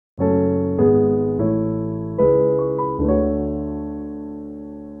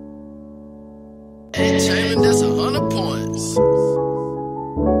the points.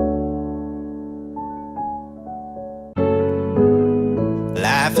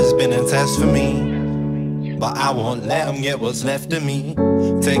 Life has been a test for me, but I won't let them get what's left of me.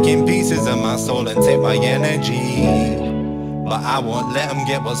 Taking pieces of my soul and take my energy, but I won't let them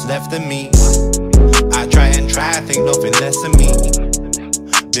get what's left of me. I try, think nothing less of me.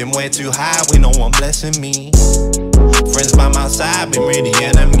 Been way too high with no one blessing me. Friends by my side been really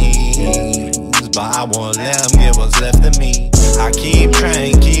enemies, but I won't let them get what's left of me. I keep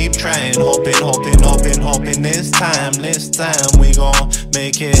trying, hoping this time we gon'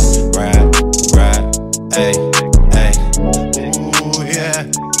 make it right, ay, ooh, yeah.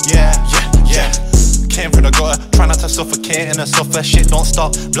 Came from the gutter, try not to suffocate in the suffer. Shit don't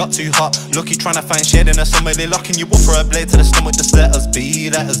stop, block too hot. Lucky trying to find shade in the summer. They locking you up for a blade to the stomach. Just let us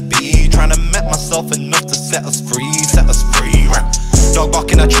be. Trying to make myself enough to set us free. Right. Dog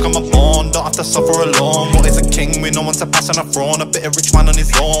barking, I trick on my bone. Don't have to suffer alone. What is a king with no one to pass on a throne? A bit of rich man on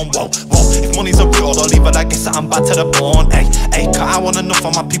his own. Whoa. If money's a real, I'll leave it. I guess that I'm bad to the bone. Ay, cause I want enough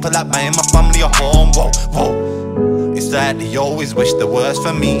for my people like me and my family at home. Whoa. It's like they always wish the worst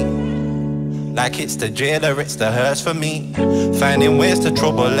for me. Like it's the jail or it's the hearse for me. Finding ways to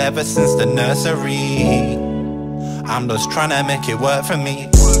trouble ever since the nursery. I'm just trying to make it work for me.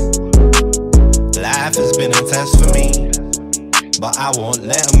 Life has been a test for me, but I won't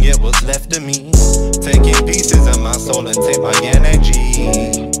let them get what's left of me. Taking pieces of my soul and take my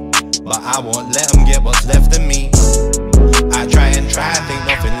energy, but I won't let them get what's left of me. I try, think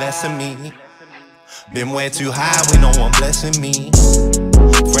nothing less of me. Been way too high with no one blessing me.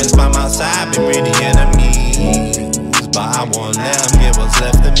 Friends by my side been really enemies, but I won't let them get what's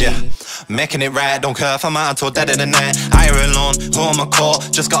left of me. Making it right, don't care if I'm out until dead of the night. I ain't alone, who am I call?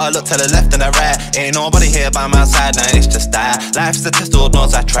 Just gotta look to the left and the right. Ain't nobody here by my side, now it's just I. Life's a test, Lord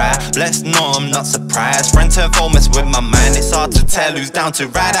knows I try. Blessed, no, I'm not surprised. Friend turn foe, mess with my mind. It's hard to tell who's down to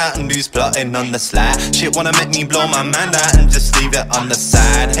ride out and who's plotting on the slide. Shit wanna make me blow my mind out and just leave it on the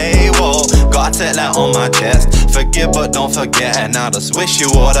side. Hey, whoa, gotta take that on my chest. Forgive but don't forget, and I just wish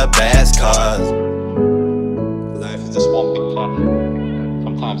you all the best, cause life is just one big fun.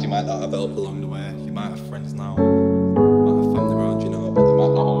 Sometimes you might not have help along the way. You might have friends now, might have family around you now, but they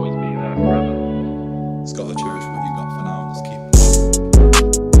might not always be there forever. Just gotta cherish what you got for now, just keep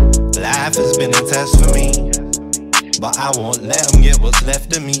going. Life has been a test for me, but I won't let them get what's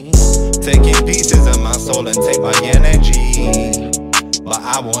left of me. Taking pieces of my soul and take my energy, but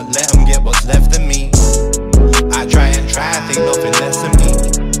I won't let them get what's left of me. I try, think nothing less of me.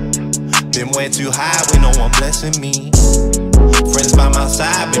 Been way too high with no one blessing me. Friends by my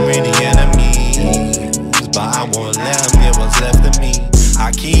side been really enemies, but I won't let them get what's left of me.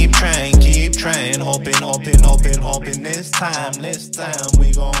 I keep trying, hoping this time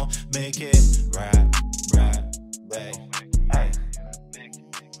we gon' make it right.